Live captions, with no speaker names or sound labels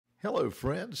Hello,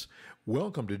 friends.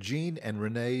 Welcome to Gene and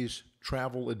Renee's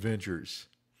Travel Adventures.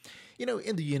 You know,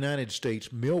 in the United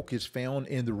States, milk is found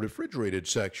in the refrigerated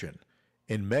section.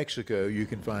 In Mexico, you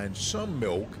can find some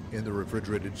milk in the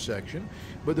refrigerated section,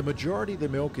 but the majority of the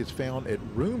milk is found at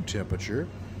room temperature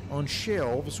on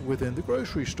shelves within the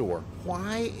grocery store.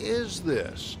 Why is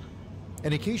this?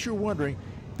 And in case you're wondering,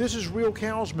 this is real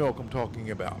cow's milk I'm talking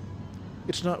about.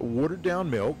 It's not watered down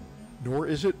milk, nor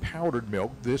is it powdered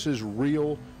milk. This is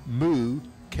real moo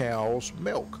cow's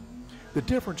milk. The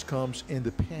difference comes in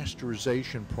the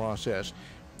pasteurization process.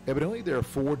 Evidently, there are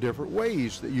 4 different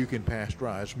ways that you can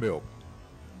pasteurize milk.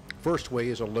 First way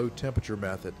is a low temperature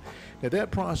method. Now that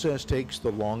process takes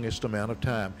the longest amount of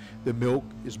time. The milk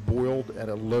is boiled at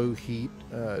a low heat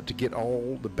to get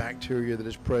all the bacteria that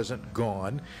is present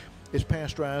gone. It's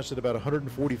pasteurized at about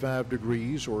 145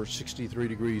 degrees or 63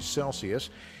 degrees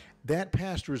Celsius. That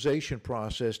pasteurization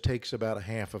process takes about a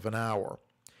half of an hour.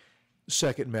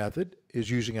 Second method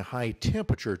is using a high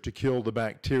temperature to kill the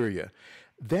bacteria.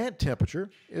 That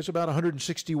temperature is about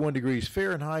 161 degrees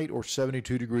Fahrenheit or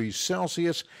 72 degrees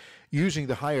Celsius. Using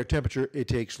the higher temperature, it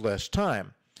takes less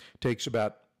time. It takes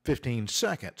about 15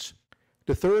 seconds.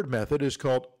 The third method is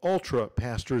called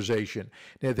ultra-pasteurization.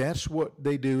 Now, that's what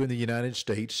they do in the United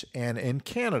States and in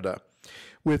Canada.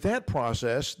 With that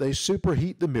process, they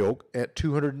superheat the milk at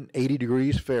 280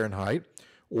 degrees Fahrenheit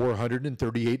or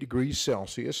 138 degrees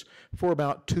Celsius for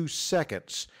about 2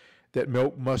 seconds. That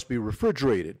milk must be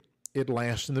refrigerated. It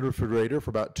lasts in the refrigerator for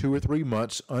about 2 or 3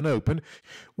 months unopened.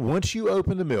 Once you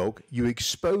open the milk, you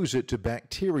expose it to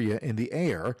bacteria in the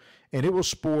air, and it will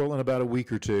spoil in about a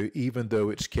week or 2, even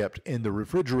though it's kept in the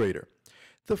refrigerator.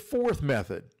 The fourth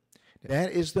method,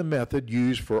 that is the method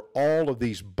used for all of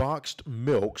these boxed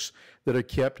milks that are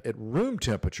kept at room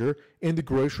temperature in the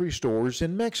grocery stores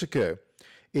in Mexico.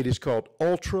 It is called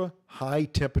ultra-high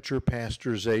temperature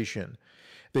pasteurization.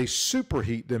 They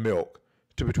superheat the milk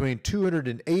to between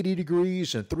 280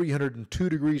 degrees and 302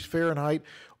 degrees Fahrenheit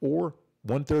or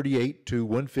 138 to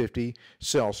 150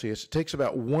 Celsius. It takes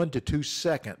about 1 to 2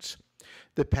 seconds.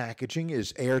 The packaging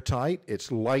is airtight,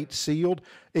 it's light sealed,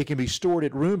 it can be stored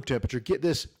at room temperature, get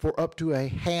this, for up to a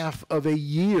half of a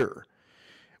year.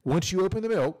 Once you open the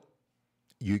milk,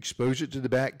 you expose it to the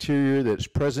bacteria that's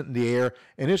present in the air,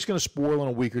 and it's going to spoil in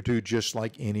a week or 2 just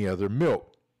like any other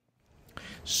milk.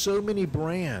 So many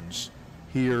brands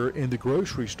here in the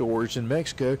grocery stores in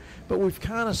Mexico, but we've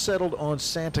kind of settled on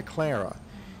Santa Clara.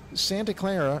 Santa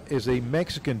Clara is a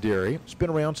Mexican dairy. It's been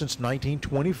around since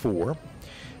 1924.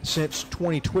 Since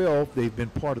 2012, they've been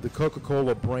part of the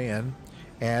Coca-Cola brand,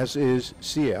 as is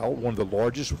CL, one of the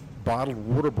largest bottled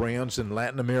water brands in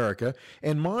Latin America,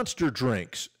 and Monster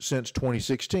Drinks since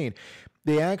 2016.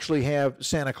 They actually have,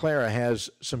 Santa Clara has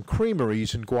some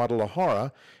creameries in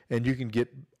Guadalajara, and you can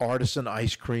get artisan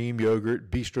ice cream,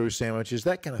 yogurt, bistro sandwiches,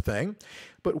 that kind of thing.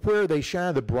 But where they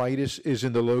shine the brightest is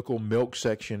in the local milk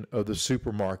section of the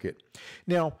supermarket.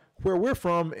 Now, where we're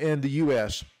from in the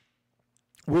U.S.,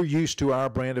 we're used to our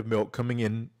brand of milk coming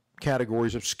in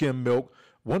categories of skim milk,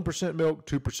 1% milk,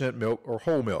 2% milk, or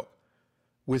whole milk.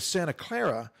 With Santa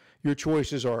Clara, your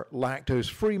choices are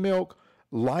lactose-free milk,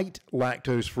 light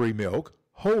lactose-free milk,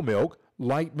 whole milk,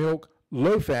 light milk,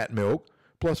 low-fat milk,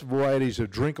 plus varieties of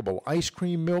drinkable ice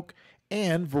cream milk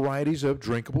and varieties of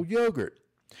drinkable yogurt.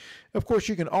 Of course,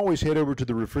 you can always head over to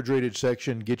the refrigerated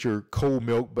section and get your cold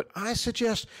milk, but I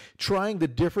suggest trying the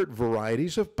different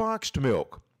varieties of boxed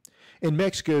milk. In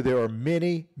Mexico, there are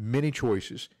many, many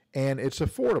choices, and it's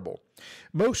affordable.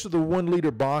 Most of the 1-liter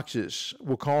boxes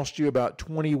will cost you about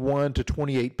 21 to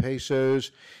 28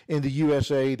 pesos. In the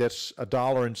USA, that's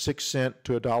 $1.06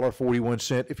 to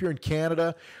 $1.41. If you're in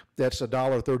Canada, that's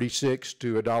 $1.36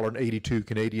 to $1.82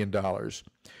 Canadian dollars.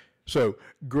 So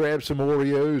grab some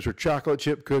Oreos or chocolate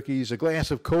chip cookies, a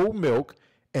glass of cold milk,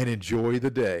 and enjoy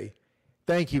the day.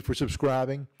 Thank you for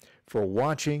subscribing, for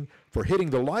watching, for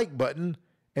hitting the like button,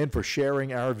 and for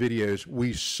sharing our videos.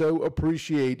 We so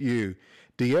appreciate you.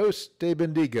 Dios te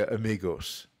bendiga,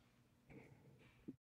 amigos.